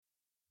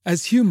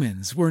As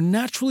humans, we're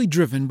naturally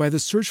driven by the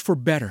search for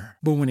better.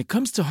 But when it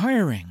comes to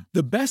hiring,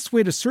 the best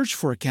way to search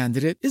for a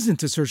candidate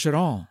isn't to search at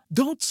all.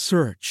 Don't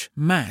search,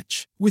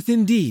 match with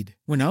Indeed.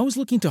 When I was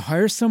looking to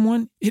hire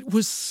someone, it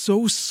was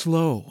so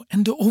slow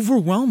and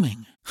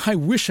overwhelming. I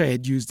wish I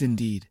had used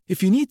Indeed.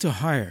 If you need to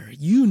hire,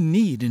 you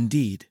need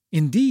Indeed.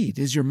 Indeed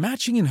is your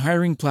matching and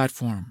hiring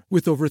platform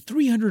with over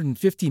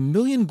 350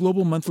 million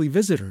global monthly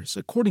visitors,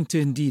 according to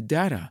Indeed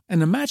data,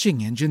 and a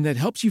matching engine that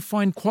helps you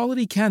find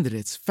quality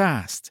candidates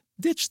fast.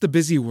 Ditch the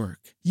busy work.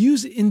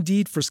 Use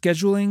Indeed for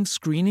scheduling,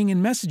 screening,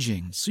 and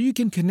messaging so you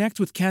can connect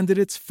with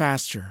candidates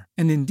faster.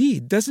 And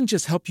Indeed doesn't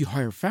just help you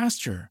hire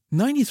faster.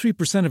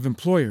 93% of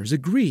employers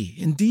agree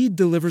Indeed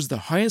delivers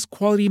the highest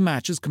quality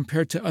matches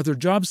compared to other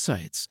job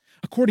sites,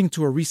 according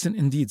to a recent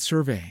Indeed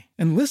survey.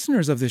 And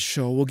listeners of this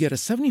show will get a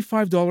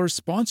 $75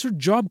 sponsored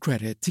job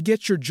credit to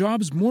get your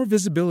jobs more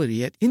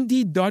visibility at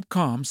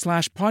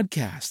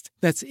Indeed.com/podcast.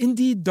 That's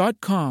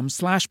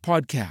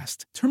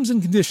Indeed.com/podcast. Terms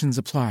and conditions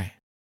apply.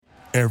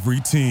 Every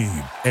team,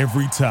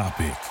 every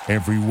topic,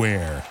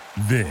 everywhere.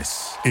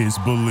 This is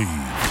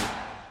Believe.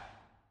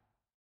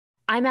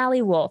 I'm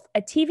Allie Wolf,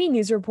 a TV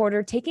news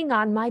reporter taking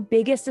on my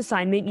biggest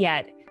assignment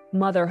yet,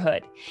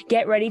 motherhood.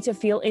 Get ready to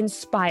feel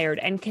inspired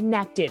and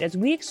connected as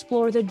we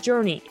explore the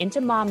journey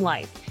into mom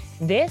life.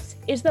 This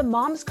is the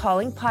Moms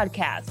Calling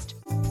podcast.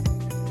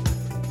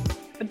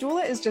 A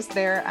doula is just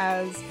there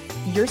as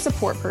your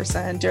support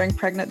person during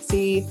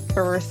pregnancy,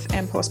 birth,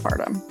 and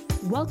postpartum.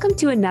 Welcome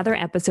to another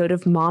episode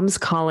of Moms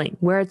Calling,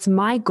 where it's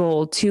my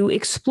goal to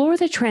explore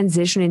the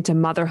transition into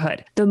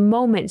motherhood, the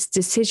moments,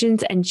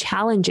 decisions, and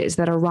challenges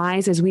that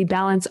arise as we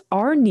balance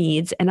our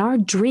needs and our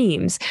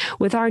dreams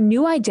with our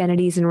new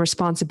identities and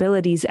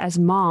responsibilities as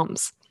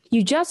moms.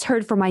 You just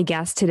heard from my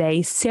guest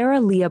today, Sarah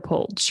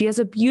Leopold. She has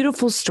a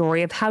beautiful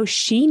story of how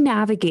she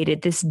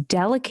navigated this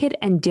delicate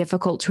and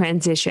difficult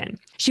transition.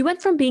 She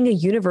went from being a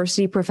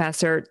university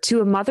professor to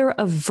a mother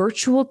of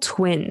virtual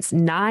twins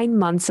 9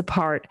 months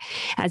apart.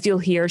 As you'll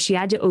hear, she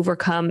had to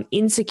overcome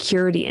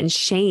insecurity and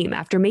shame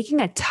after making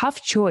a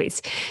tough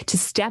choice to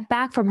step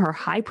back from her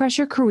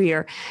high-pressure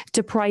career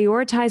to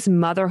prioritize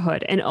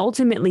motherhood and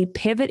ultimately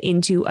pivot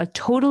into a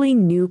totally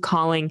new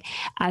calling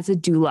as a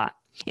doula.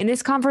 In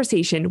this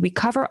conversation, we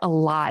cover a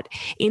lot: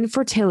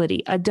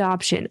 infertility,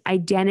 adoption,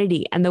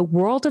 identity, and the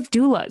world of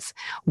doulas,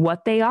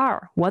 what they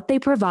are, what they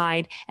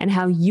provide, and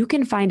how you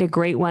can find a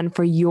great one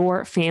for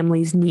your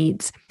family's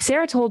needs.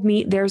 Sarah told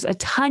me there's a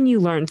ton you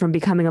learn from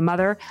becoming a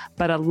mother,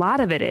 but a lot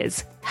of it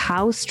is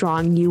how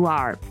strong you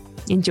are.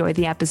 Enjoy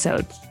the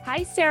episode.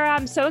 Hi, Sarah.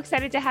 I'm so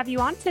excited to have you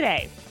on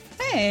today.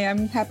 Hey,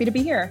 I'm happy to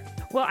be here.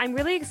 Well, I'm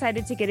really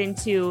excited to get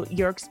into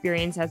your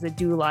experience as a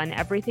doula and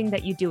everything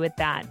that you do with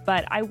that.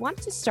 But I want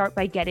to start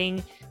by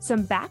getting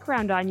some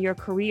background on your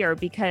career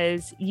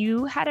because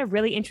you had a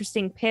really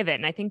interesting pivot.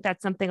 And I think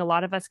that's something a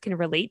lot of us can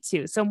relate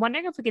to. So I'm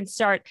wondering if we can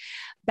start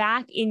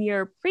back in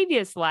your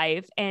previous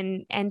life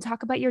and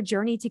talk about your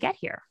journey to get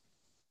here.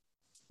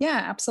 Yeah,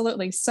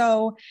 absolutely.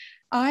 So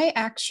I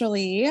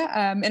actually,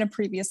 in a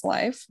previous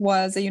life,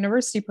 was a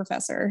university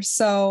professor.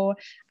 So,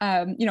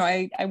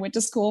 I went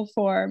to school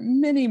for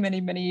many,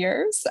 many, many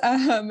years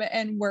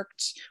and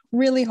worked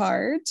really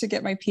hard to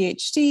get my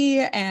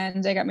PhD.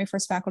 And I got my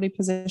first faculty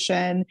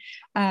position,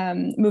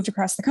 moved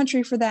across the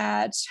country for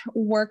that,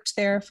 worked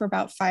there for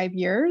about 5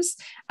 years,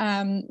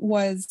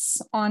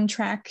 was on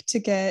track to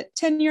get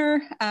tenure,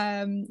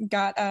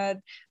 got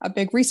a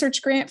big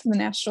research grant from the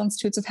National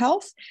Institutes of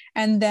Health,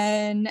 and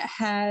then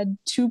had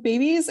 2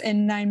 babies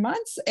in 9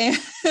 months and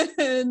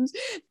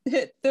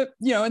hit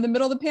in the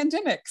middle of the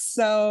pandemic.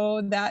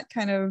 So that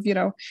kind of,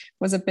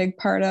 was a big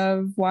part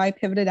of why I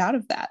pivoted out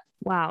of that.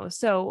 Wow.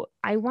 So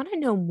I want to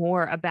know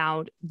more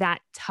about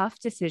that tough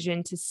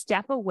decision to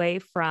step away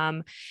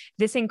from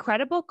this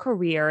incredible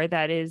career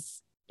that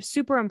is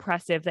super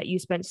impressive that you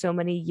spent so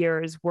many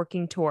years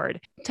working toward.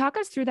 Talk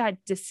us through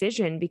that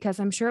decision, because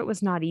I'm sure it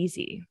was not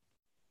easy.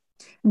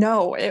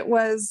 No, it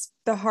was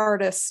the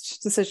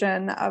hardest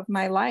decision of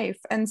my life.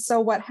 And so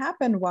what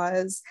happened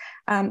was,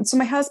 so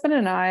my husband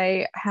and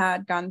I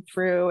had gone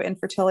through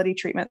infertility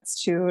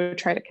treatments to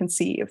try to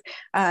conceive.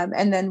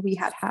 And then we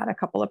had a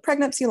couple of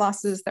pregnancy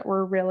losses that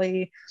were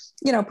really,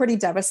 pretty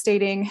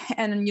devastating.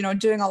 And,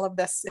 doing all of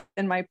this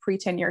in my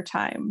pre-tenure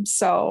time.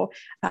 So,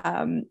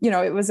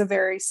 it was a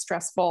very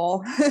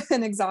stressful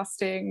and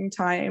exhausting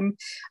time.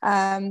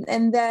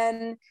 And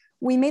then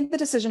we made the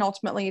decision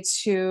ultimately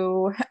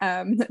to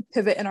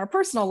pivot in our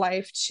personal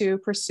life to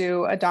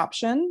pursue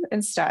adoption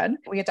instead.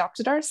 We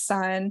adopted our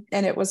son,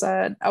 and it was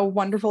a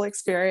wonderful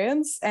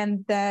experience.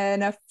 And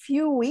then a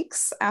few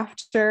weeks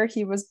after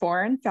he was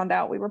born, found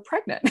out we were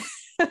pregnant.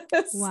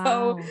 Wow.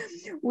 So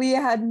we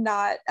had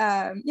not,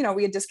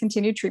 we had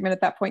discontinued treatment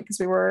at that point because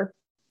we were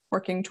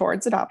working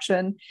towards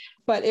adoption,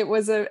 but it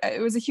was a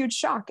huge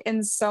shock.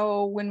 And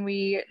so when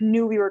we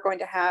knew we were going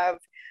to have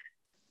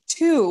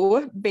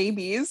 2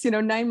 babies,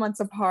 9 months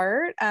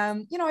apart,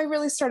 I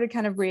really started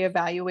kind of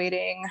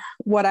reevaluating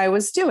what I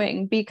was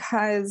doing,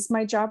 because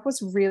my job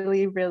was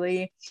really,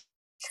 really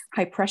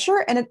high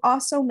pressure. And it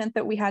also meant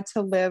that we had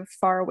to live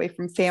far away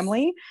from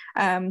family,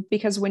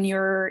 because when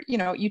you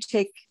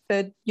take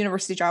the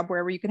university job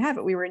wherever you can have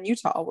it. We were in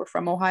Utah, we're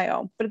from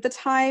Ohio. But at the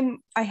time,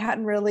 I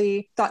hadn't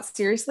really thought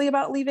seriously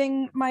about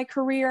leaving my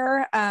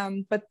career.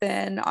 But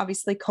then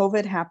obviously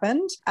COVID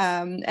happened,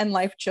 and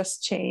life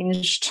just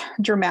changed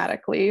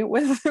dramatically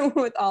with,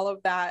 with all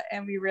of that.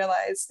 And we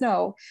realized,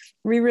 no,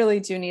 we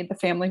really do need the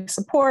family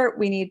support.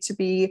 We need to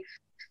be,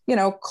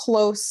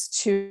 close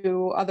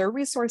to other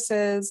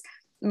resources.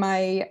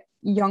 My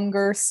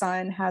younger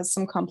son has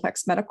some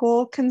complex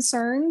medical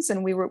concerns,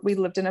 and we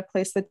lived in a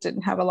place that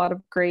didn't have a lot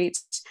of great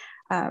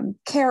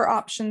care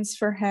options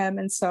for him.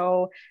 And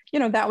so,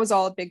 that was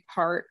all a big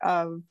part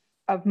of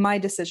my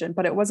decision,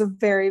 but it was a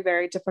very,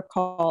 very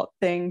difficult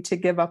thing to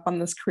give up on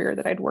this career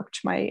that I'd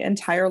worked my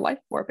entire life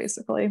for,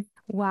 basically.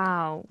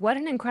 Wow, what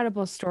an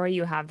incredible story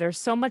you have. There's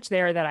so much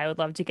there that I would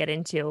love to get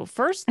into.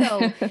 First,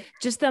 though,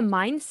 just the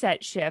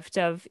mindset shift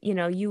of,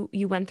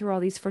 you went through all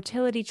these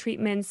fertility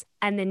treatments,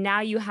 and then now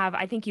you have,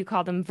 I think you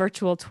call them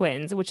virtual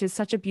twins, which is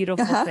such a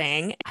beautiful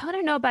thing. I want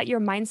to know about your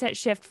mindset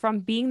shift from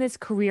being this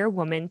career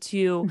woman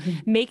to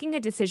making a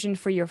decision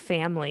for your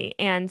family.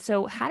 And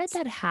so how did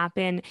that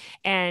happen?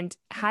 And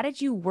how did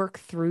you work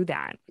through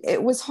that?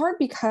 It was hard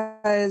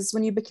because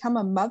when you become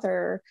a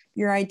mother,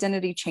 your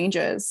identity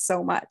changes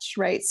so much,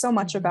 right? So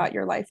much about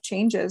your life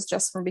changes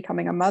just from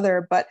becoming a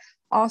mother, but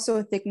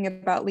also thinking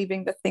about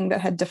leaving the thing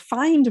that had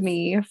defined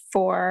me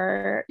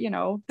for,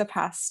 the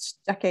past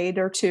decade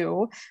or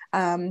two,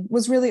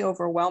 was really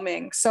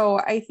overwhelming. So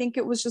I think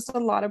it was just a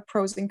lot of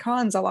pros and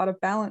cons, a lot of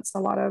balance, a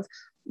lot of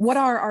what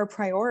are our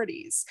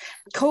priorities.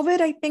 COVID,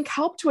 I think,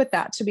 helped with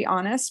that, to be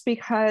honest,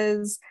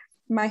 because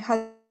my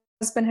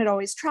husband had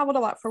always traveled a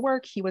lot for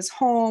work. He was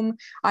home.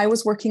 I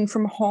was working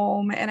from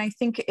home. And I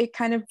think it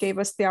kind of gave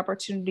us the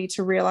opportunity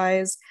to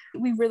realize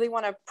we really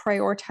want to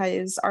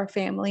prioritize our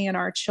family and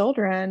our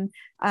children.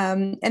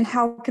 And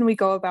how can we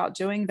go about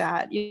doing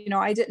that?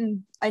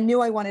 I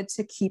knew I wanted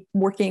to keep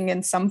working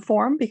in some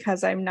form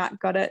because I'm not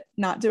good at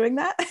not doing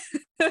that.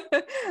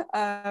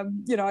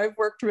 I've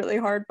worked really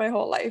hard my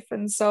whole life.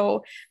 And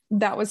so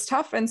that was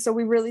tough. And so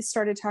we really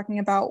started talking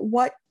about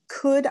what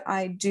could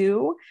I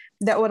do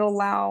that would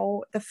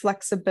allow the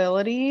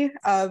flexibility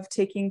of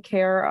taking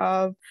care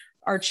of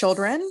our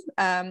children,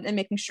 and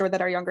making sure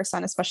that our younger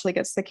son especially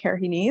gets the care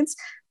he needs,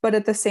 but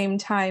at the same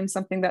time,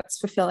 something that's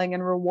fulfilling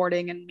and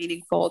rewarding and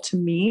meaningful to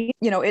me.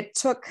 It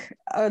took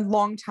a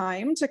long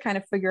time to kind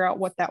of figure out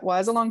what that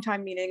was, a long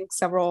time meaning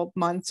several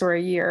months or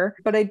a year,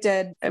 but I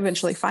did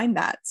eventually find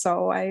that.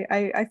 So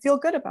I feel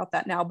good about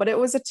that now, but it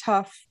was a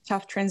tough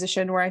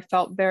transition where I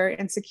felt very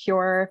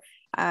insecure.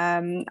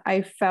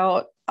 I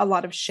felt a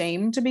lot of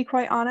shame, to be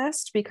quite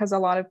honest, because a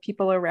lot of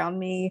people around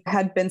me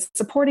had been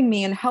supporting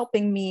me and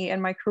helping me in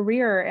my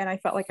career. And I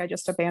felt like I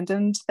just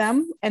abandoned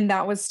them. And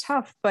that was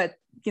tough. But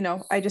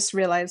I just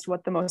realized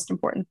what the most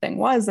important thing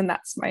was, and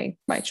that's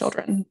my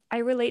children. I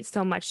relate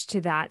so much to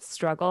that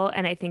struggle.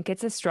 And I think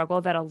it's a struggle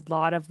that a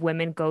lot of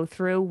women go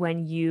through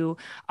when you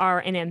are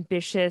an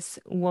ambitious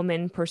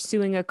woman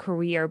pursuing a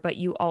career, but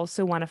you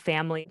also want a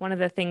family. One of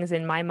the things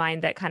in my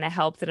mind that kind of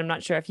helped, and I'm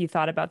not sure if you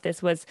thought about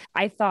this, was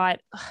I thought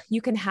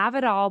you can have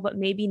it all, but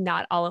maybe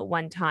not all at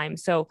one time.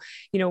 So,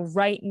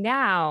 right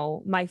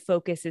now my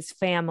focus is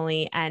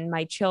family and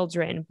my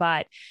children,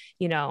 but,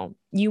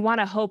 you want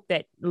to hope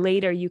that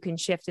later you can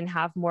shift and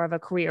have more of a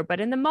career. But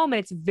in the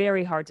moment, it's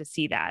very hard to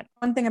see that.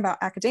 One thing about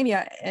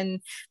academia in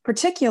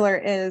particular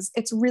is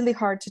it's really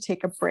hard to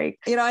take a break.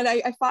 And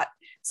I fought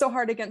so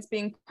hard against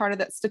being part of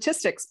that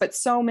statistics, but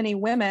so many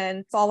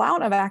women fall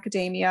out of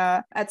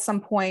academia at some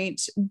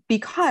point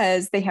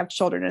because they have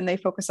children and they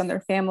focus on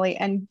their family,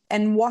 and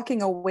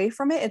walking away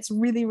from it, it's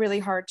really, really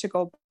hard to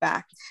go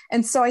back.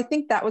 And so I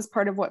think that was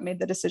part of what made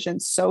the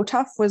decision so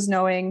tough, was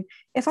knowing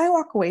if I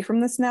walk away from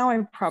this now, I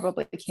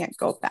probably can't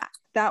go back.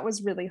 That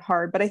was really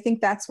hard. But I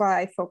think that's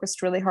why I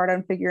focused really hard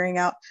on figuring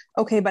out,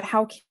 okay, but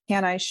how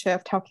can I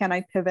shift? How can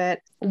I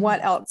pivot?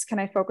 What else can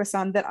I focus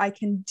on that I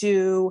can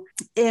do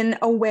in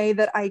a way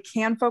that I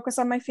can focus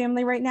on my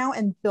family right now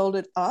and build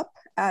it up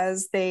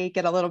as they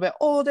get a little bit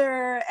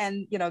older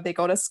and, they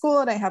go to school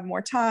and I have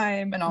more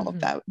time and all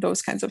of that,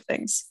 those kinds of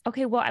things.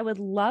 Okay. Well, I would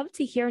love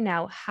to hear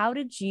now, how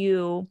did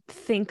you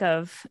think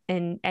of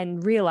and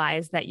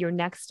realize that your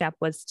next step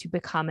was to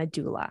become a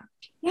doula?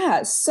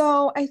 Yeah.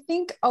 So I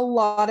think a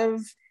lot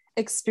of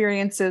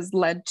experiences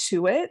led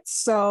to it.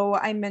 So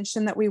I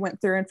mentioned that we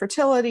went through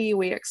infertility,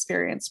 we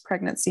experienced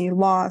pregnancy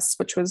loss,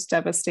 which was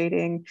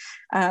devastating.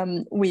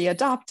 We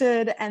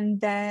adopted,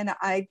 and then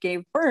I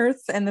gave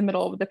birth in the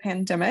middle of the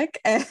pandemic,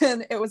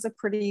 and it was a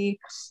pretty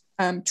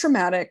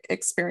traumatic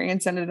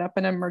experience. Ended up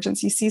in an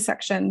emergency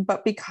C-section,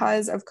 but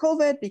because of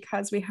COVID,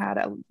 because we had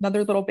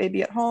another little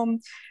baby at home,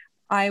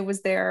 I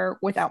was there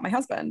without my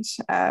husband.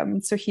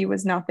 So he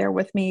was not there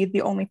with me.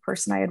 The only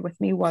person I had with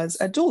me was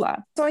a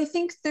doula. So I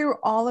think through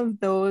all of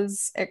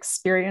those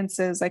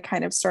experiences, I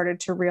kind of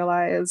started to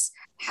realize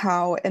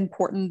how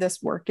important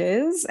this work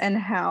is and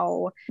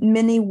how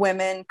many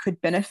women could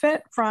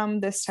benefit from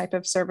this type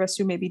of service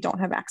who maybe don't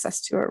have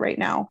access to it right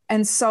now.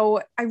 And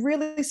so I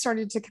really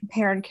started to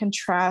compare and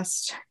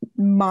contrast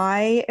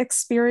my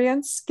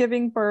experience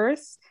giving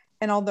birth.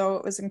 And although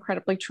it was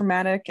incredibly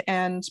traumatic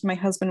and my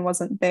husband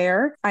wasn't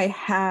there, I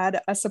had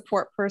a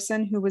support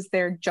person who was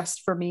there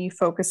just for me,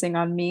 focusing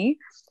on me,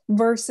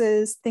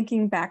 versus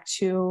thinking back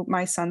to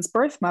my son's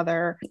birth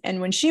mother.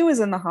 And when she was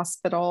in the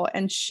hospital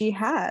and she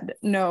had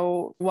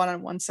no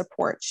one-on-one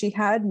support, she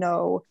had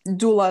no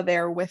doula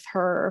there with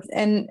her,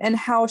 and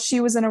how she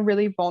was in a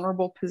really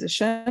vulnerable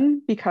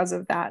position because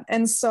of that.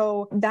 And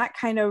so that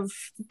kind of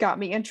got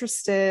me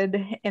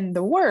interested in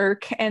the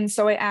work. And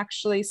so I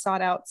actually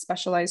sought out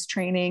specialized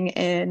training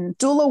in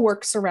doula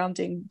work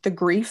surrounding the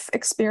grief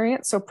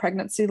experience, so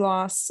pregnancy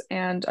loss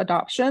and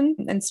adoption,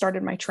 and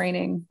started my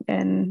training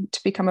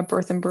to become a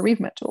birth and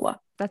bereavement doula.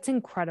 That's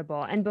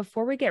incredible. And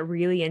before we get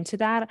really into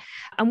that,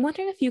 I'm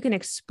wondering if you can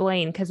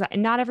explain, because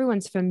not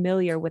everyone's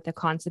familiar with the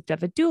concept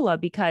of a doula,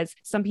 because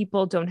some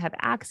people don't have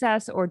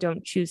access or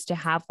don't choose to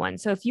have one.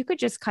 So if you could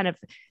just kind of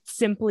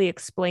simply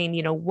explain,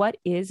 what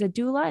is a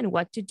doula and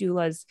what do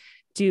doulas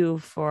do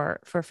for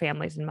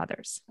families and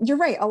mothers? You're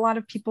right. A lot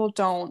of people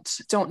don't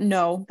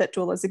know that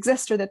doulas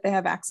exist or that they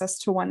have access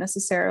to one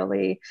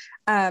necessarily.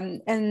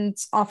 And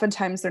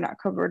oftentimes they're not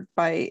covered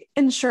by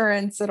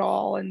insurance at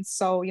all. And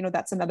so,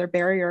 that's another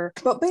barrier.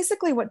 But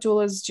basically what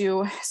doulas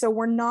do, so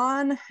we're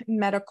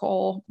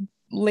non-medical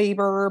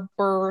labor,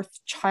 birth,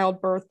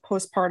 childbirth,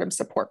 postpartum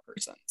support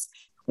persons.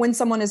 When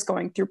someone is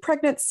going through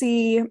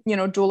pregnancy,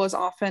 doulas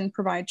often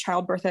provide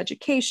childbirth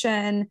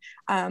education,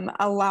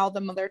 allow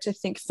the mother to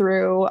think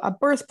through a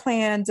birth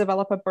plan,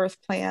 develop a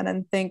birth plan,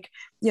 and think,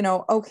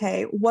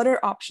 okay, what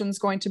are options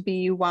going to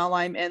be while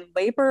I'm in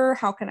labor?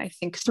 How can I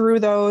think through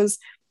those?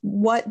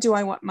 What do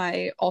I want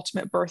my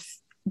ultimate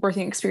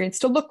birthing experience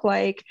to look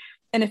like?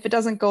 And if it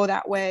doesn't go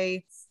that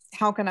way,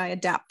 how can I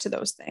adapt to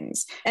those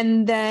things?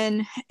 And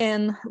then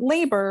in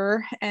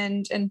labor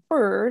and in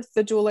birth,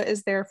 the doula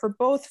is there for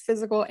both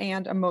physical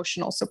and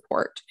emotional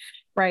support,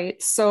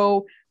 right?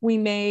 So we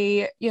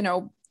may,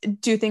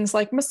 do things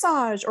like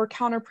massage or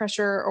counter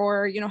pressure,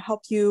 or,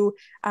 help you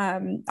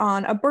on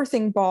a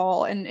birthing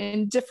ball,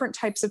 and different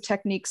types of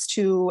techniques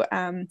to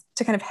kind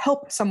of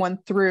help someone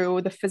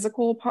through the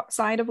physical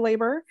side of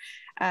labor.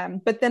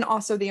 But then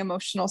also the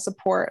emotional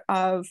support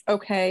of,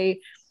 okay,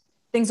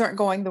 things aren't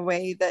going the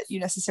way that you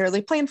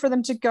necessarily planned for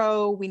them to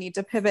go. We need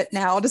to pivot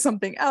now to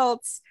something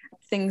else.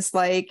 Things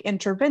like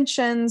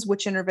interventions,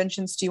 which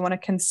interventions do you want to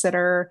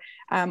consider?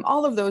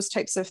 All of those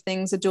types of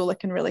things a doula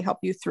can really help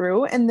you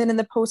through. And then in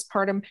the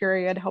postpartum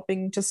period,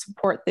 helping to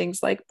support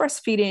things like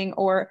breastfeeding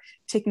or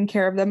taking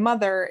care of the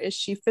mother. Is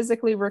she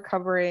physically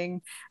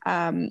recovering,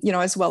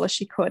 as well as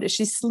she could? Is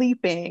she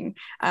sleeping?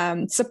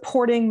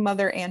 Supporting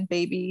mother and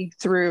baby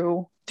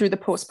through the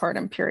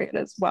postpartum period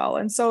as well.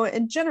 And so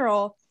in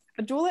general,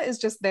 a doula is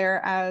just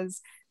there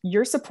as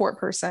your support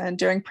person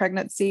during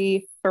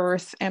pregnancy,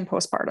 birth, and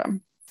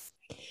postpartum.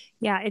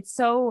 Yeah, it's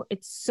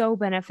so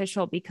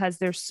beneficial because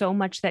there's so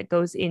much that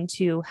goes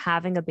into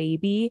having a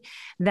baby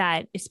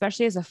that,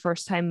 especially as a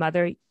first-time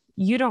mother,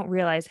 you don't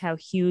realize how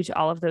huge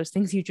all of those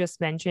things you just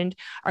mentioned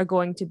are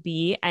going to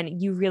be,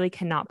 and you really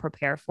cannot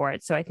prepare for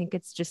it. So I think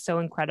it's just so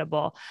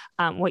incredible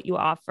what you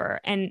offer.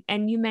 And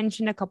you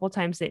mentioned a couple of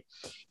times that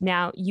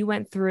now you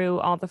went through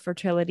all the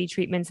fertility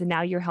treatments and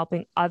now you're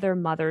helping other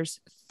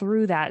mothers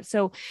through that.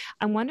 So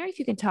I'm wondering if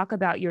you can talk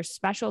about your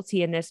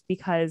specialty in this,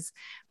 because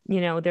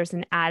there's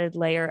an added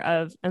layer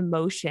of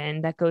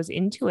emotion that goes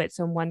into it.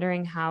 So I'm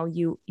wondering how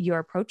your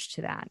approach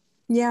to that.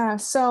 Yeah.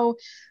 So,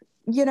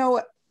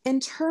 in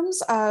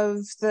terms of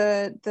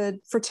the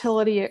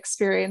fertility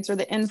experience or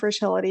the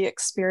infertility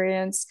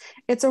experience,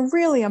 it's a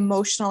really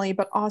emotionally,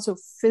 but also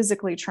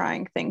physically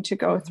trying thing to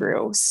go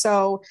through.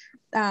 So,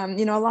 a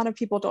lot of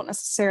people don't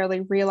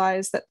necessarily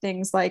realize that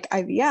things like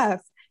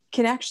IVF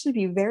can actually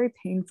be very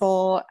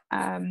painful.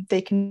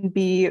 They can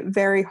be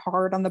very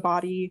hard on the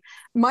body.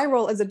 My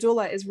role as a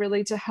doula is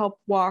really to help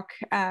walk,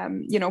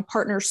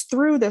 partners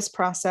through this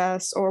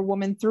process, or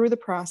women through the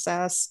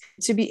process,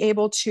 to be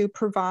able to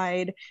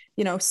provide,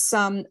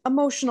 some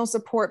emotional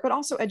support, but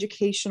also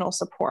educational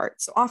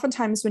support. So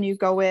oftentimes when you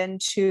go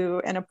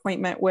into an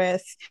appointment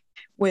with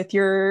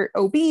your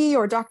OB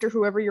or doctor,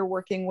 whoever you're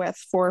working with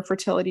for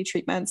fertility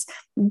treatments,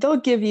 they'll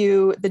give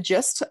you the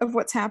gist of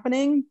what's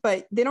happening,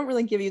 but they don't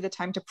really give you the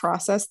time to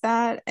process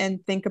that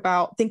and think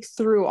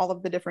through all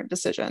of the different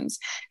decisions.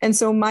 And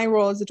so my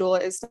role as a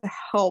doula is to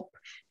help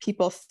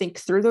people think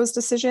through those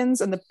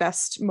decisions in the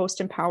best, most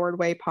empowered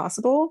way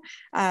possible,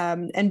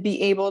 and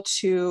be able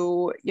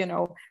to,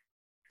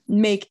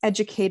 make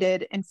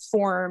educated,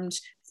 informed,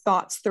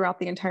 thoughts throughout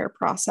the entire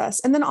process.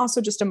 And then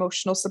also just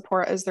emotional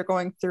support as they're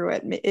going through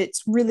it.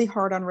 It's really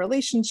hard on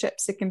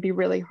relationships. It can be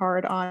really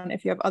hard on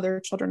if you have other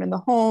children in the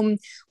home,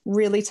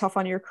 really tough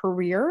on your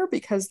career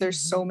because there's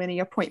so many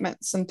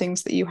appointments and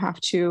things that you have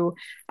to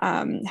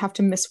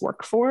miss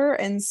work for.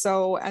 And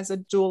so as a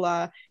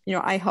doula,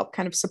 I help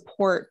kind of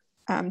support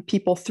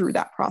people through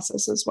that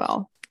process as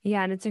well.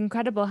 Yeah. And it's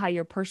incredible how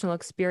your personal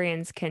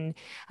experience can,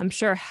 I'm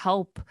sure,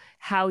 help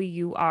how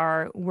you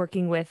are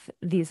working with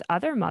these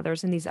other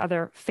mothers and these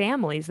other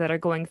families that are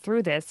going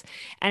through this.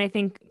 And I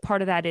think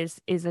part of that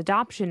is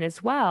adoption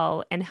as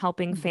well and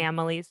helping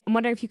families. I'm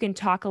wondering if you can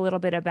talk a little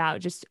bit about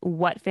just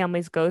what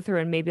families go through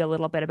and maybe a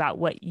little bit about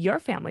what your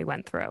family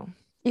went through.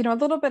 A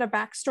little bit of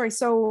backstory.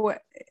 So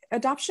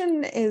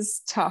adoption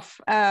is tough.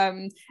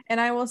 And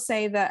I will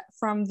say that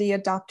from the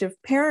adoptive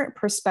parent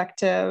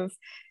perspective,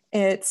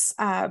 it's,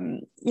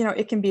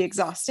 it can be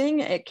exhausting.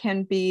 It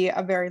can be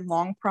a very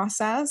long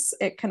process.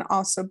 It can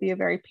also be a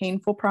very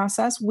painful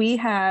process. We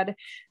had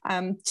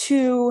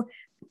two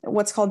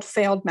what's called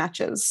failed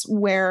matches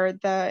where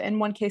in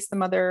one case,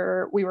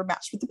 we were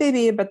matched with the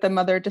baby, but the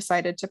mother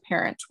decided to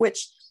parent,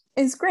 which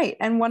is great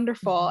and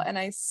wonderful. And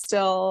I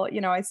still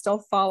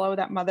follow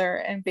that mother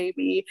and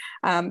baby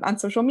on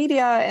social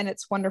media, and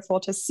it's wonderful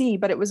to see,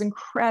 but it was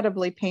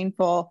incredibly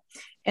painful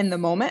in the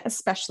moment,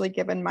 especially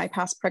given my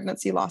past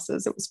pregnancy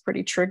losses. It was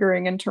pretty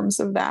triggering in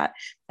terms of that.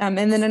 And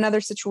then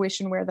another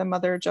situation where the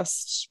mother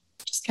just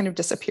kind of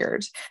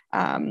disappeared.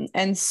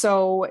 And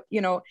so,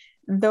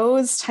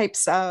 those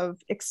types of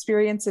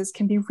experiences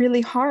can be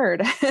really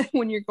hard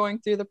when you're going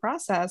through the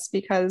process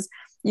because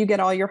you get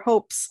all your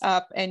hopes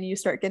up and you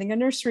start getting a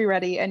nursery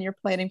ready and you're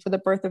planning for the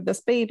birth of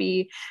this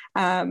baby.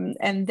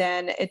 And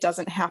then it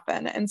doesn't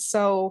happen. And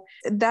so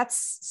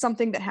that's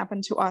something that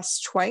happened to us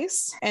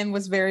twice and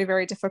was very,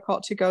 very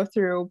difficult to go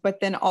through. But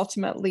then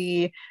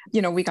ultimately,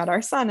 we got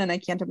our son, and I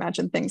can't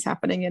imagine things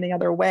happening any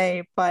other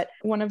way. But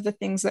one of the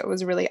things that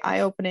was really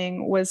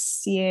eye-opening was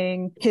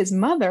seeing his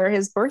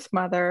birth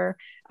mother,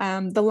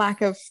 the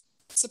lack of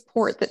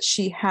support that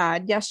she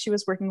had. Yes, she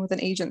was working with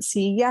an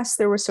agency. Yes,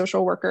 there were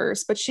social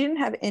workers, but she didn't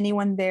have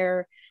anyone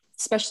there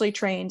specially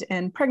trained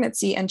in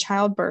pregnancy and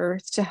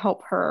childbirth to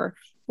help her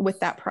with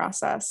that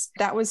process.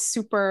 That was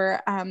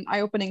super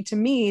eye-opening to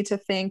me to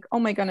think, oh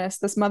my goodness,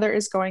 this mother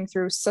is going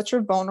through such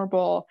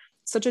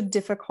a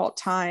difficult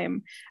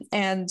time,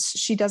 and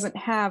she doesn't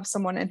have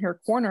someone in her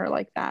corner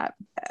like that.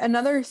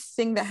 Another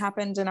thing that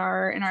happened in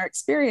our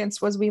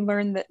experience was we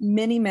learned that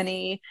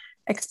many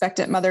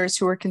expectant mothers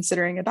who are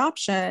considering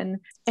adoption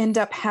end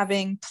up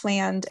having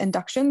planned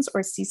inductions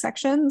or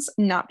C-sections,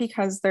 not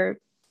because they're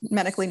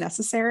medically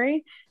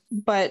necessary,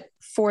 but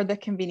for the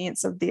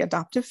convenience of the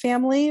adoptive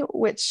family,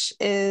 which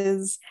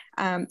is,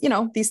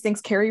 these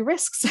things carry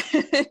risks.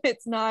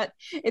 It's not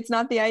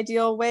the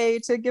ideal way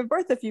to give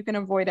birth if you can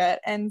avoid it.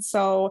 And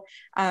so,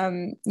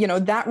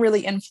 that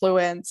really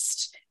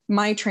influenced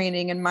my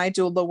training and my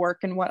doula work.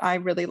 And what I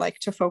really like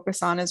to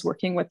focus on is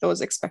working with those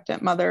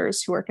expectant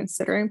mothers who are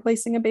considering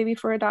placing a baby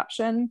for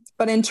adoption.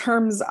 But in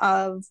terms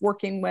of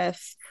working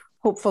with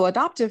hopeful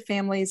adoptive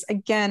families,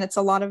 again, it's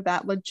a lot of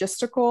that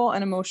logistical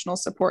and emotional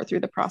support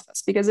through the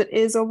process because it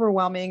is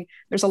overwhelming.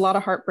 There's a lot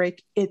of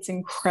heartbreak. It's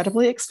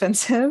incredibly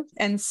expensive.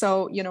 And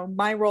so,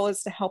 my role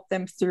is to help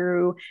them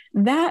through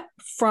that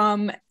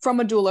from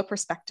a doula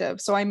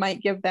perspective. So I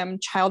might give them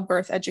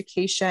childbirth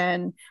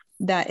education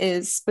that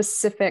is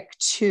specific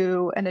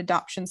to an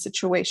adoption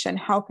situation.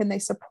 How can they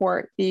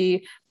support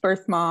the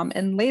birth mom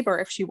in labor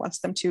if she wants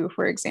them to,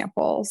 for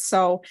example?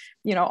 So,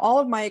 all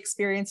of my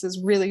experiences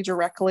really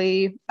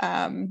directly,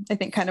 I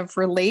think, kind of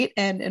relate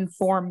and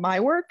inform my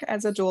work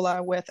as a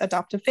doula with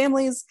adoptive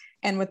families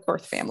and with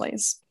birth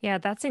families. Yeah,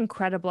 that's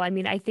incredible. I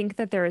mean, I think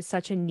that there is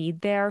such a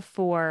need there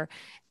for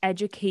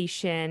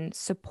education,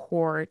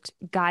 support,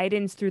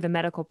 guidance through the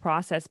medical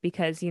process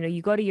because,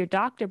 you go to your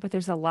doctor, but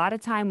there's a lot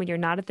of time when you're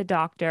not at the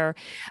doctor.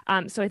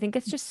 So I think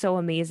it's just so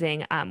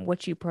amazing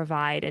what you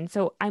provide. And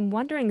so I'm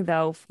wondering,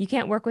 though, you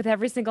can't work with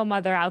every single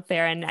mother out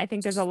there. And I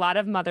think there's a lot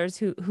of mothers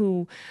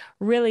who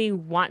really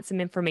want some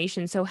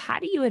information. So how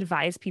do you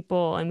advise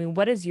people? I mean,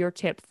 what is your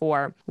tip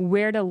for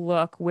where to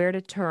look, where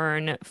to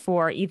turn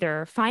for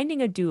either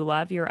finding a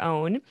doula of your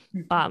own,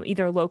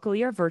 either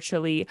locally or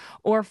virtually,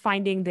 or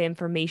finding the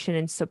information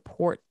and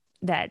support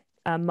that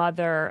a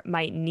mother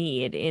might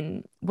need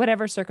in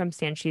whatever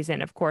circumstance she's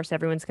in? Of course,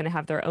 everyone's going to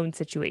have their own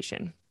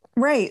situation.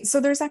 Right. So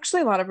there's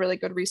actually a lot of really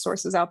good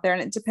resources out there,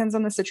 and it depends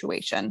on the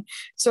situation.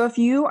 So if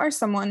you are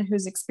someone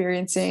who's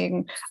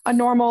experiencing a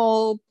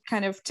normal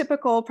kind of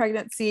typical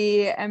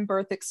pregnancy and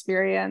birth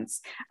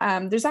experience,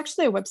 there's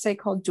actually a website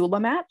called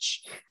Doula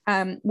Match,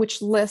 which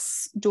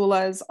lists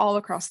doulas all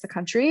across the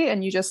country.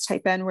 And you just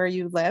type in where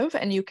you live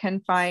and you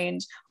can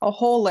find a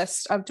whole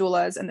list of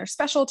doulas and their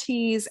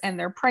specialties and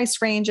their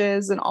price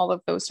ranges and all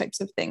of those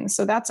types of things.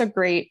 So that's a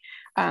great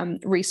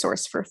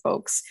resource for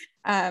folks.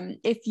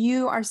 If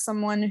you are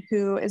someone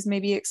who is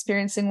maybe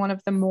experiencing one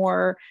of the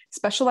more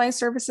specialized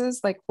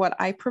services like what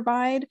I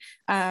provide,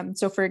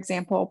 so for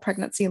example,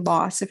 pregnancy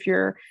loss, if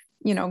you're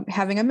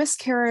having a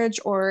miscarriage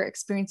or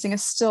experiencing a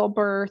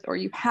stillbirth, or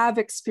you have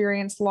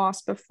experienced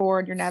loss before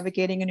and you're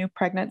navigating a new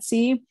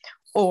pregnancy,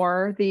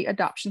 or the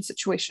adoption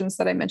situations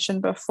that I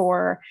mentioned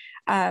before.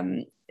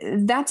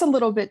 That's a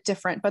little bit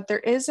different, but there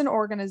is an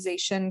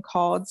organization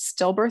called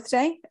Stillbirth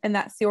Day, and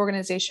that's the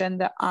organization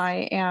that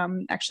I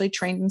am actually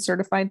trained and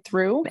certified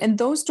through. And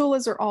those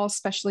doulas are all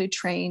specially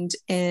trained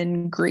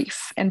in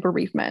grief and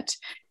bereavement.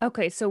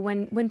 Okay, so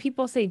when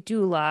people say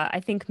doula, I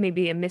think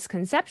maybe a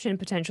misconception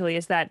potentially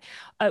is that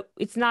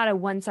it's not a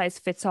one size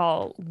fits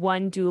all.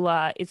 One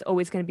doula is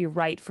always going to be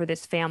right for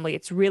this family.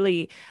 It's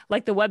really,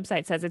 like the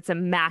website says, it's a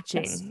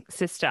matching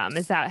system.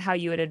 Is that how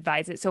you would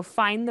advise it? So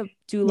find the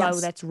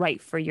doula that's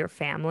right for your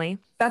family.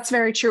 That's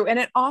very true. And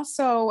it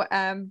also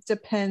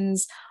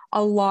depends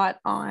a lot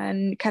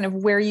on kind of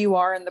where you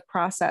are in the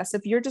process.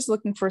 If you're just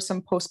looking for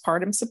some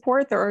postpartum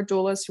support, there are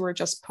doulas who are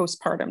just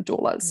postpartum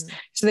doulas.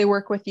 So they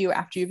work with you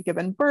after you've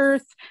given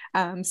birth,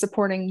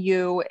 supporting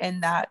you in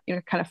that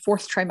kind of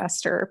fourth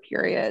trimester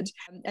period.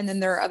 And then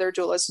there are other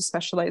doulas who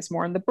specialize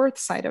more in the birth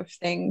side of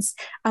things.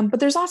 But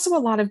there's also a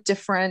lot of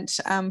different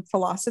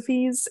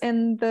philosophies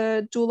in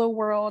the doula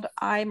world.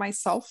 I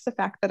myself, the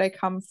fact that I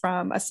come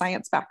from a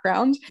science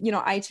background,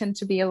 I tend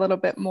to be a little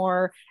bit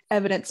more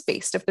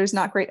evidence-based. If there's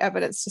not great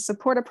evidence to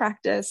support a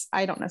practice,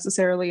 I don't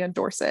necessarily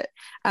endorse it.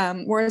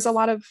 Whereas a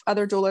lot of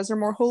other doulas are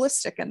more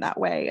holistic in that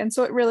way. And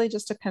so it really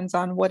just depends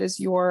on what's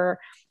your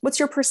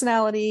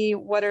personality?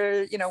 What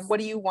do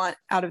you want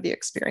out of the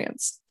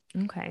experience?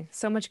 Okay.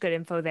 So much good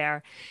info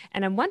there.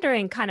 And I'm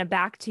wondering, kind of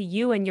back to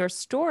you and your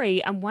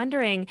story, I'm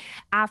wondering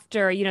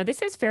after,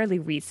 this is fairly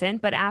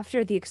recent, but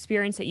after the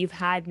experience that you've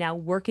had now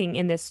working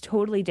in this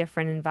totally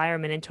different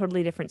environment and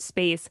totally different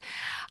space,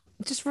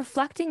 just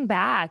reflecting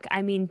back,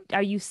 I mean,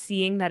 are you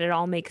seeing that it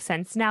all makes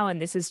sense now?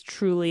 And this is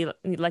truly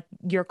like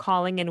your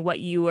calling and what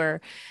you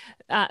were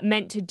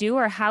meant to do?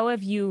 Or how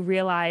have you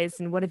realized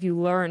and what have you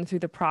learned through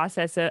the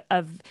process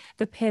of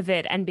the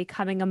pivot and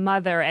becoming a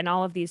mother and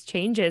all of these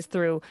changes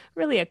through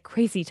really a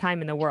crazy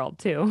time in the world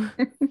too?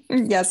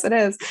 Yes, it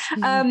is.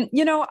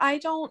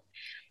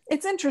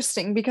 It's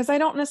interesting because I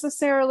don't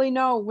necessarily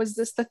know, was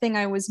this the thing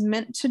I was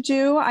meant to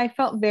do? I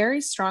felt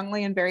very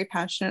strongly and very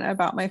passionate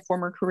about my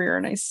former career,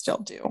 and I still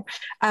do.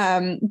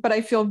 But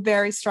I feel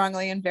very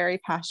strongly and very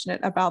passionate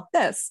about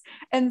this.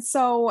 And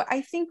so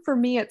I think for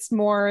me, it's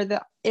more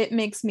that it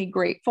makes me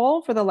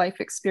grateful for the life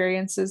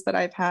experiences that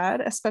I've had,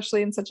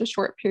 especially in such a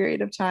short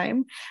period of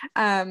time,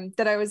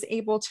 that I was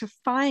able to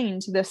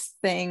find this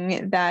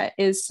thing that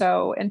is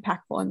so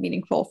impactful and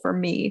meaningful for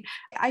me.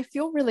 I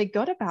feel really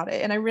good about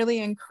it. And I really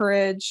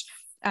encourage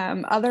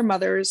other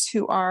mothers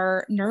who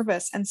are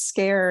nervous and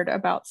scared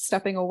about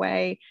stepping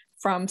away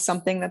from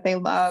something that they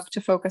love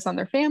to focus on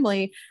their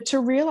family, to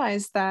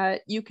realize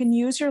that you can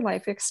use your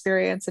life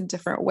experience in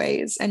different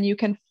ways and you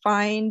can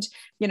find,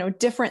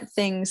 different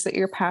things that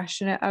you're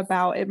passionate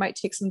about. It might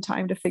take some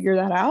time to figure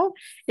that out.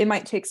 It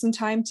might take some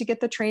time to get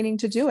the training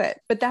to do it,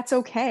 but that's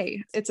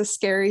okay. It's a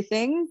scary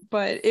thing,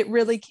 but it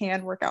really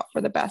can work out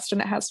for the best. And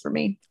it has for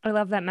me. I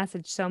love that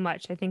message so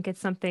much. I think it's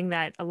something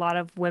that a lot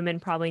of women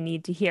probably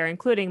need to hear,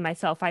 including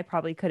myself. I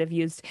probably could have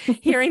used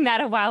hearing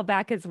that a while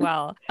back as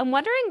well. I'm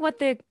wondering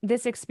what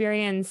this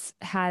experience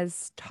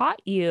has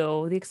taught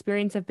you, the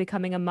experience of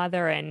becoming a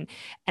mother and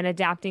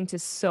adapting to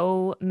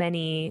so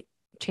many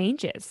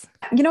changes.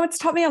 It's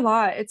taught me a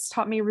lot. It's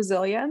taught me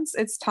resilience.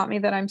 It's taught me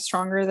that I'm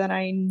stronger than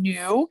I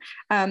knew.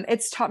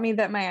 It's taught me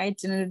that my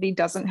identity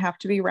doesn't have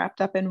to be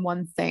wrapped up in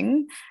one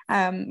thing,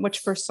 which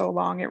for so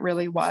long it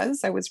really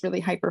was. I was really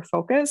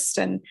hyper-focused.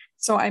 And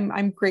so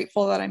I'm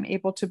grateful that I'm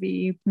able to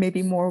be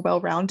maybe more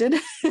well-rounded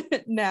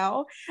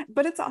now,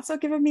 but it's also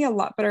given me a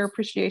lot better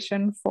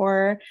appreciation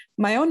for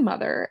my own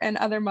mother and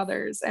other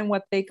mothers and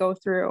what they go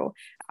through.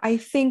 I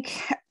think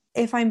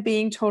if I'm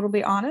being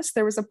totally honest,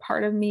 there was a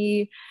part of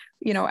me,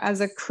 as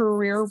a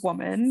career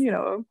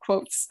woman,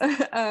 quotes,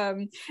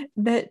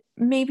 that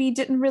maybe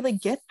didn't really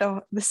get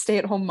the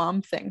stay-at-home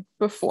mom thing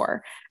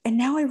before. And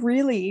now I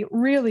really,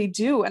 really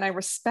do. And I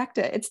respect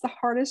it. It's the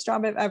hardest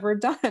job I've ever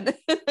done.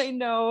 I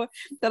know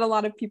that a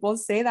lot of people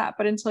say that,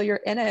 but until you're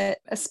in it,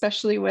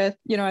 especially with,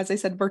 as I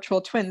said, virtual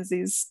twins,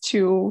 these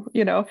two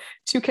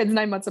kids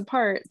 9 months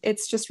apart,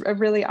 it's just a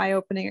really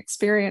eye-opening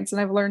experience.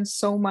 And I've learned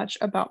so much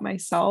about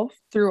myself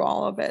through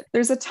all of it.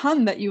 There's a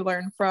ton that you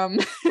learn from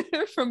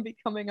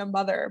becoming a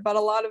mother, but a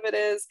lot of it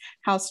is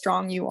how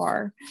strong you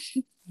are.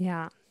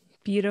 Yeah.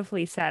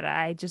 Beautifully said.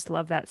 I just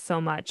love that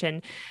so much.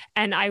 And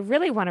I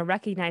really want to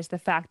recognize the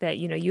fact that,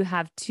 you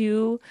have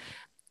two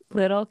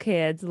little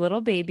kids,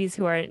 little babies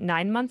who are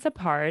 9 months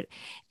apart.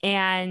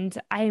 And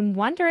I'm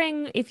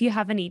wondering if you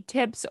have any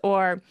tips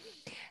or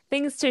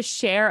things to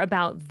share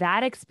about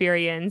that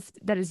experience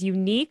that is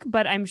unique,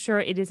 but I'm sure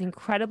it is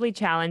incredibly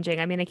challenging.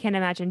 I mean, I can't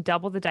imagine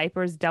double the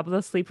diapers, double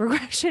the sleep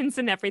regressions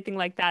and everything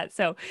like that.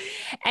 So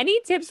any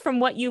tips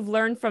from what you've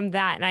learned from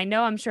that? And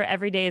I'm sure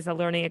every day is a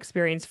learning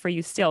experience for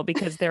you still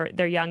because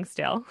they're young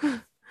still.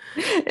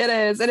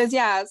 It is.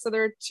 Yeah. So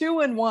they're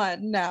 2 and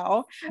 1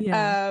 now.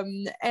 Yeah.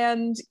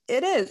 And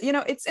it is,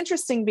 it's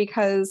interesting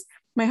because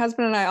My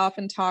husband and I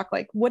often talk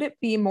like, would it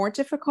be more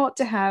difficult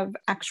to have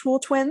actual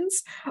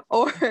twins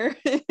or,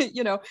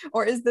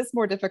 or is this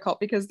more difficult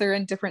because they're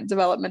in different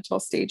developmental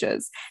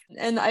stages?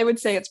 And I would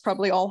say it's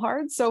probably all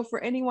hard. So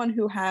for anyone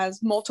who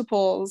has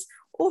multiples,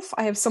 oof,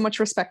 I have so much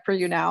respect for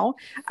you now.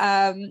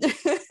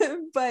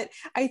 But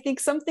I think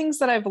some things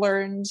that I've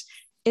learned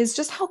is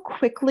just how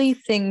quickly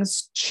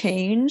things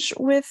change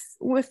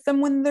with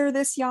them when they're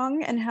this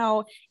young, and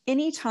how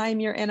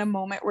anytime you're in a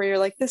moment where you're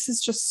like, this is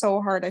just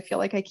so hard, I feel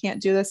like I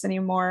can't do this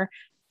anymore,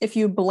 if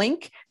you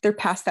blink, they're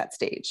past that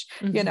stage.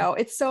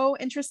 It's so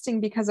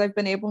interesting because I've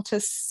been able to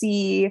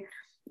see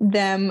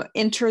them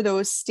enter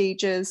those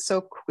stages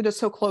so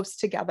close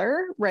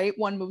together, right?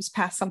 One moves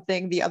past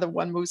something, the other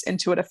one moves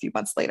into it a few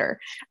months later.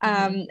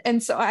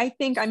 And so I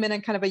think I'm in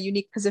a kind of a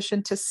unique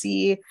position to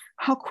see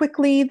how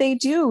quickly they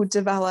do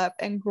develop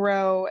and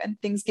grow, and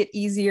things get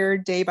easier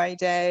day by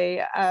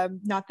day.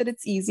 Not that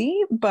it's easy,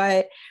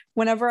 but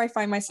whenever I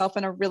find myself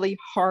in a really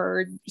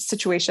hard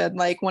situation,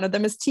 like one of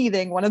them is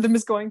teething, one of them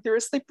is going through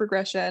a sleep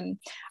regression,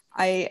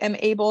 I am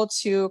able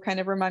to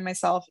kind of remind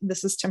myself,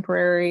 this is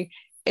temporary.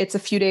 It's a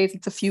few days,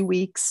 it's a few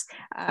weeks.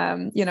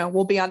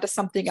 We'll be on to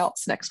something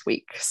else next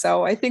week.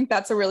 So I think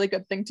that's a really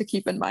good thing to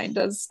keep in mind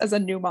as a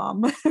new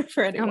mom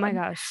for anyone. Oh my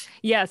gosh.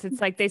 Yes. It's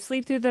like they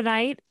sleep through the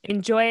night,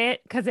 enjoy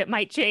it because it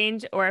might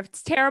change, or if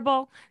it's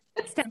terrible,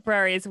 it's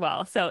temporary as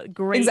well. So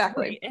great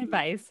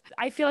advice.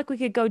 I feel like we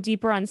could go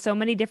deeper on so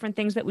many different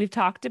things that we've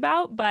talked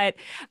about, but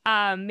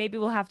maybe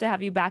we'll have to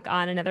have you back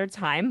on another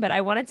time. But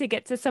I wanted to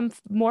get to some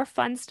more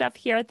fun stuff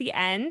here at the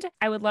end.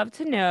 I would love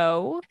to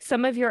know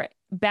some of your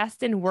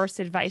best and worst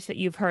advice that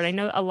you've heard. I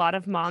know a lot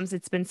of moms,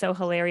 it's been so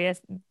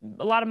hilarious.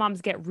 A lot of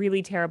moms get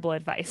really terrible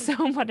advice. So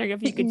I'm wondering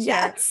if you could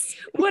share.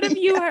 What have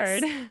you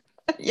heard?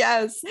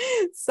 Yes,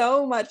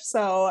 so much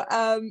so.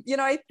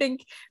 I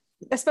think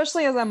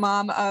especially as a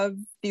mom of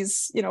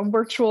these,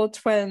 virtual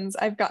twins,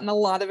 I've gotten a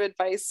lot of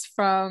advice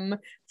from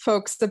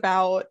folks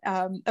about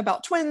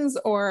twins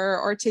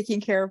or taking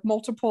care of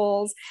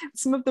multiples.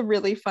 Some of the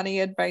really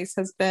funny advice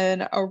has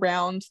been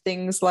around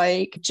things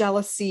like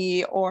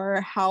jealousy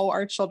or how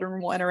our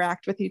children will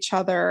interact with each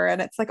other.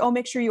 And it's like, oh,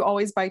 make sure you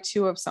always buy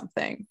two of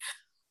something.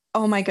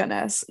 Oh my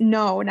goodness.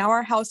 No, now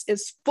our house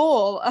is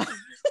full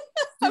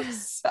of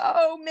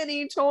so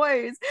many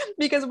toys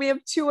because we have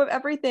two of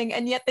everything,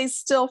 and yet they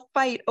still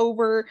fight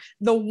over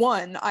the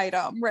one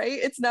item, right?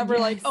 It's never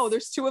like, oh,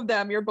 there's two of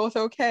them, you're both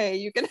okay,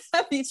 you can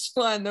have each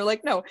one. They're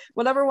like, no,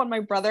 whatever one my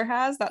brother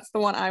has, that's the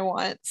one I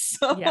want.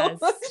 So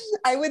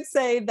I would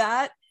say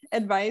that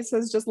advice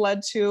has just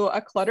led to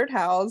a cluttered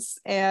house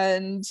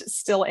and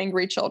still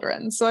angry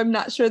children. So I'm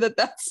not sure that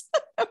that's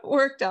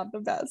worked out the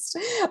best.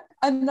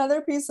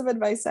 Another piece of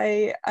advice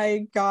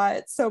I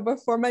got, so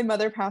before my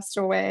mother passed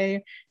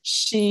away,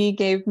 she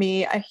gave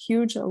me a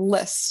huge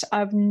list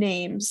of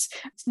names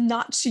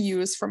not to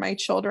use for my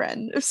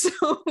children.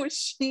 So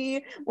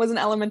she was an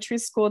elementary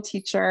school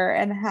teacher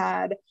and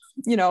had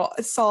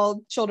saw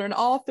children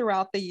all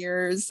throughout the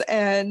years,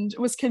 and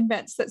was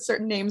convinced that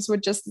certain names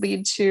would just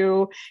lead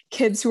to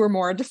kids who were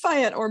more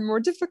defiant or more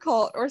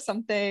difficult or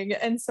something.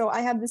 And so I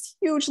had this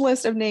huge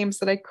list of names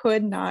that I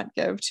could not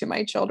give to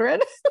my children.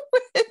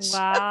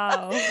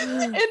 Wow.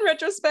 In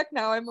retrospect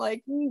now, I'm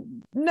like,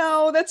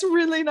 no, that's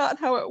really not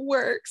how it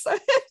works. I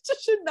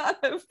should not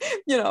have,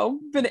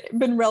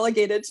 been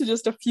relegated to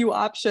just a few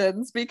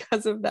options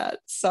because of that.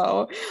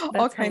 So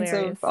all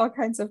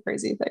kinds of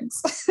crazy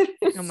things.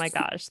 Oh my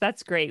gosh,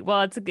 that's great.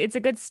 Well, it's a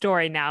good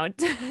story now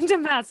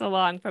to pass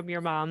along from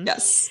your mom.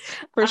 Yes,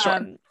 for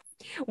sure.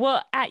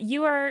 Well,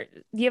 you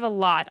have a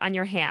lot on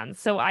your hands.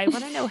 So I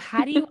want to know,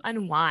 how do you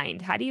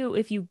unwind? How do you,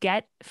 if you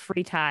get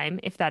free time,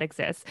 if that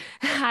exists,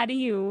 how do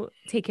you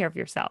take care of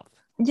yourself?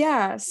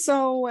 Yeah.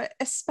 So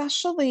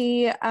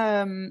especially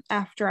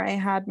after I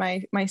had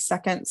my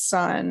second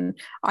son,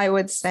 I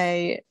would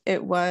say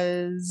it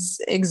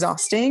was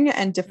exhausting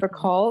and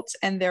difficult.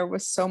 And there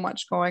was so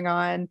much going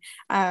on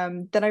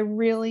that I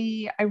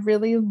really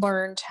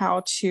learned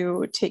how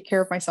to take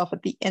care of myself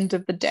at the end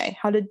of the day,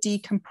 how to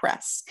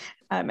decompress.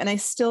 And I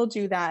still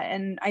do that.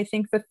 And I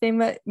think the thing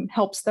that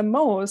helps the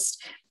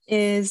most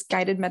is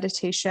guided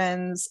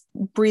meditations,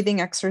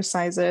 breathing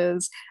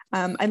exercises.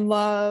 I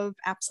love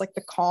apps like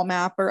the Calm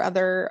app or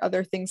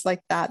other things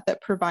like that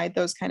provide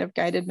those kind of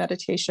guided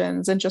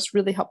meditations and just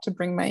really help to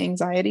bring my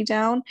anxiety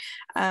down.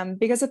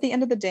 Because at the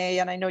end of the day,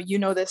 and I know you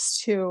know this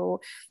too,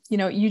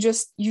 you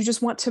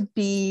just want to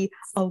be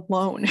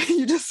alone.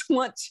 You just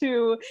want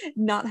to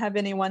not have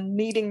anyone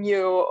needing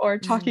you or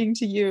talking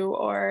to you,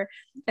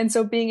 and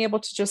so being able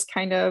to just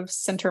kind of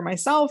center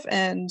myself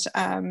and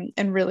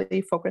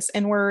really focus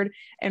inward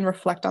and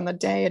reflect on the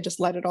day and just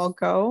let it all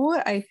go,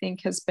 I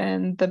think has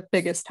been the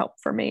biggest help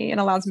for me and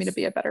allows me to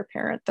be a better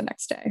parent the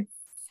next day.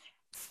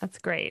 That's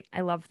great.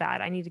 I love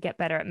that. I need to get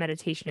better at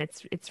meditation.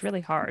 It's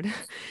really hard.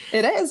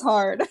 It is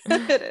hard.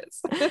 It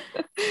is.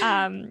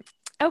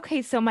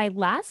 Okay, so my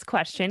last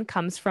question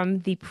comes from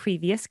the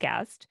previous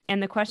guest,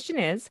 and the question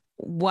is,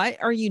 what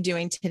are you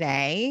doing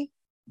today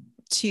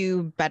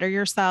to better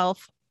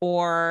yourself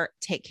or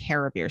take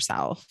care of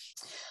yourself?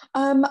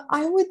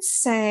 I would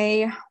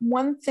say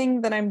one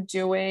thing that I'm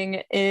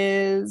doing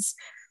is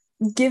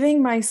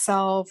giving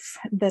myself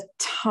the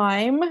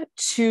time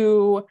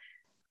to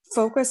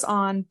focus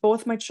on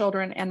both my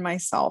children and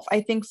myself.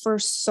 I think for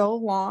so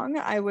long,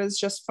 I was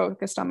just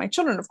focused on my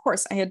children. Of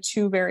course, I had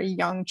two very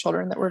young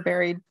children that were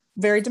very,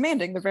 very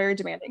demanding. They're very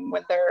demanding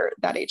when they're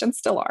that age and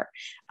still are.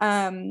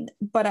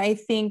 But I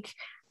think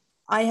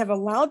I have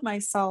allowed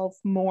myself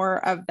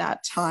more of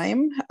that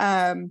time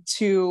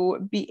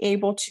to be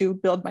able to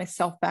build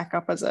myself back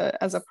up as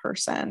a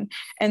person.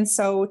 And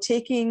so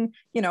taking,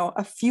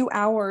 a few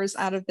hours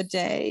out of the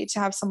day to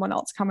have someone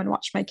else come and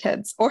watch my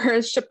kids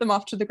or ship them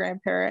off to the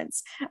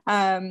grandparents,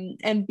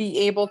 and be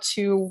able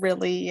to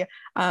really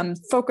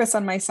focus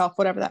on myself,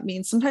 whatever that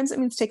means. Sometimes it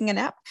means taking a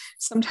nap.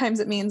 Sometimes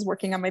it means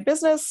working on my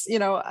business.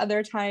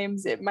 Other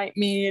times it might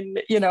mean,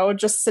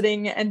 just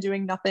sitting and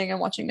doing nothing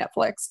and watching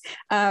Netflix.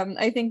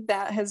 I think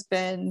that has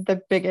been the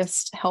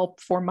biggest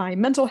help for my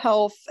mental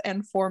health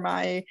and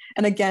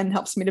again,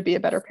 helps me to be a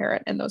better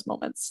parent in those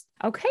moments.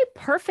 Okay,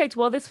 perfect.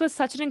 Well, this was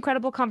such an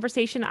incredible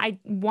conversation. I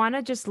want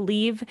to just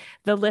leave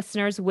the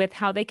listeners with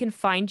how they can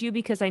find you,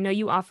 because I know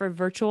you offer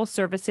virtual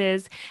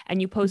services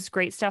and you post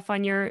great stuff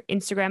on your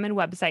Instagram and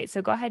website.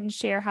 So go ahead and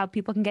share how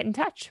people can get in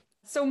touch.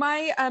 So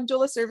my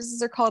doula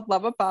services are called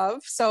Love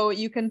Above. So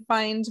you can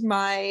find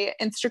my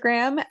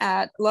Instagram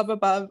at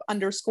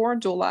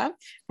loveabove_doula.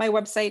 My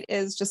website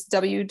is just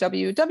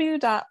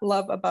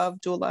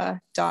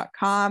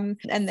www.loveabovedoula.com.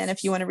 And then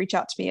if you want to reach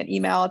out to me an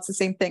email, it's the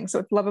same thing. So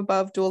it's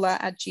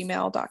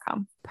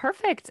loveabovedoula@gmail.com.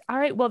 Perfect. All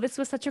right. Well, this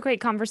was such a great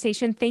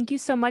conversation. Thank you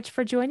so much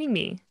for joining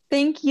me.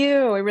 Thank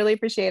you. I really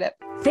appreciate it.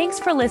 Thanks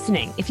for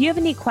listening. If you have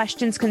any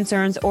questions,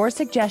 concerns, or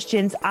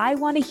suggestions, I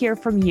want to hear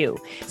from you.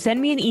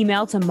 Send me an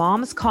email to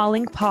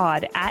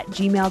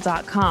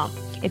momscallingpod@gmail.com.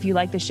 If you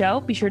like the show,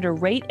 be sure to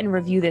rate and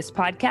review this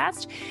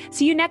podcast.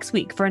 See you next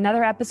week for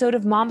another episode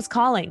of Moms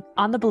Calling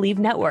on the Believe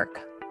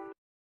Network.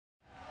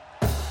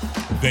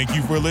 Thank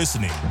you for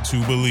listening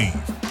to Believe.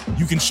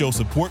 You can show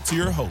support to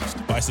your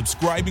host by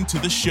subscribing to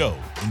the show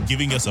and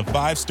giving us a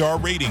 5-star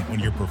rating on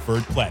your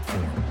preferred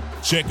platform.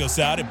 Check us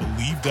out at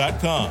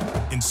Believe.com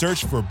and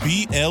search for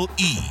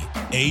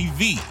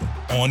BLEAV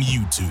on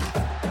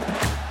YouTube.